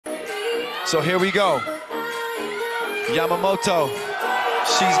So here we go. Yamamoto,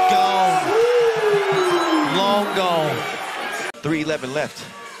 she's gone. Long gone. 3:11 left.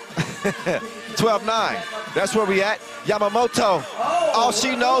 12-9. That's where we at. Yamamoto, all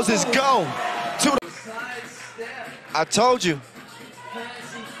she knows is go. I told you.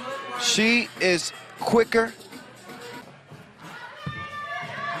 She is quicker.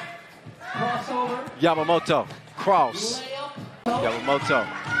 Yamamoto, cross. Yamamoto,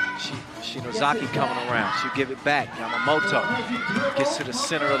 Shinozaki coming around. She'll give it back. Yamamoto gets to the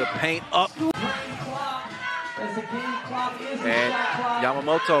center of the paint, up. And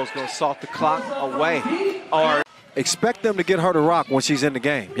Yamamoto's gonna salt the clock away. Or expect them to get her to rock when she's in the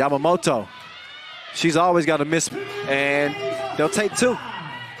game. Yamamoto, she's always got to miss, and they'll take two.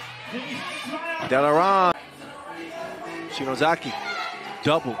 Delaran, Shinozaki,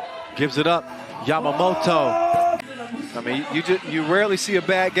 double, gives it up. Yamamoto. I mean, you rarely see a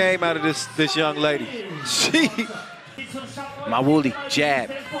bad game out of this young lady. Mawuli, jab,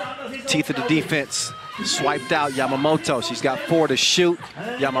 teeth of the defense, swiped out. Yamamoto, she's got 4 to shoot.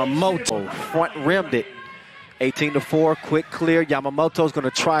 Yamamoto front rimmed it. 18-4, quick clear. Yamamoto's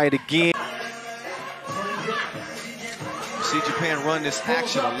gonna try it again. See Japan run this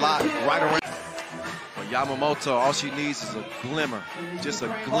action a lot, right around. But Yamamoto, all she needs is a glimmer, just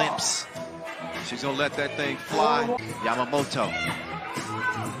a glimpse. She's gonna let that thing fly. Yamamoto.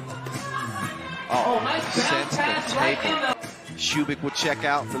 Oh, sends the tape. Shubik will check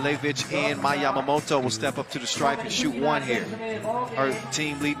out. Vilevic in. Mai Yamamoto will step up to the stripe and shoot one here. Her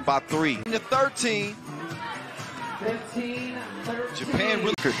team leading by 3. In the 13. Japan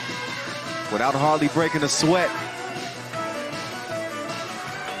really without hardly breaking a sweat.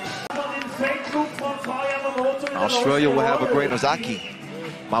 Australia will have a great Ozaki.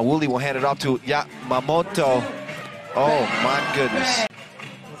 Mawuli will hand it off to Yamamoto. Oh, my goodness.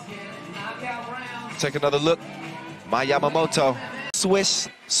 Take another look. Mai Yamamoto. Swish,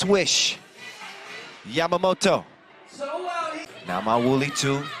 swish. Yamamoto. Now Mawuli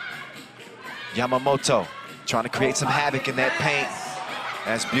to Yamamoto. Trying to create some havoc in that paint.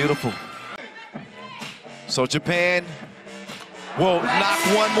 That's beautiful. So Japan will knock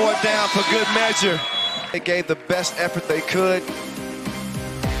one more down for good measure. They gave the best effort they could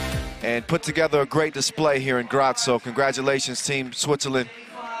and put together a great display here in Graz. So congratulations, Team Switzerland.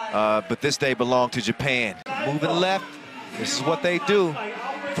 But this day belonged to Japan. Moving left, this is what they do.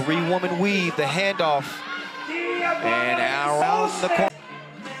 3-woman weave, the handoff. And around the corner.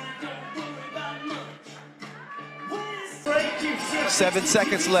 7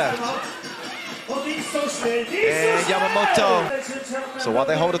 seconds left. And Yamamoto. So while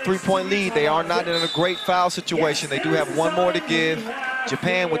they hold a 3-point lead, they are not in a great foul situation. They do have one more to give.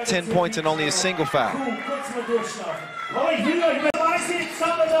 Japan with 10 points and only a single foul.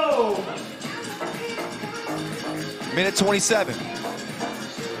 Minute 27.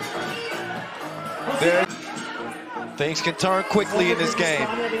 There. Things can turn quickly in this game.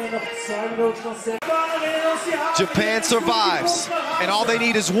 Japan survives, and all they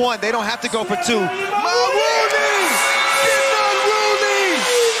need is one. They don't have to go for 2. Mawuli!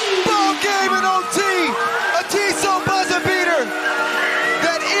 Ball game in OT! A Tissot buzzer beater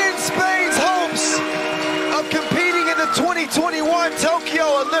that ends Spain's hopes of competing in the 2021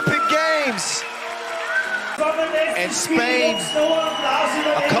 Tokyo Olympic Games. And Spain,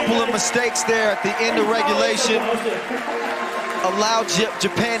 a couple of mistakes there at the end of regulation allowed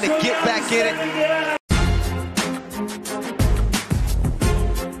Japan to get back in it.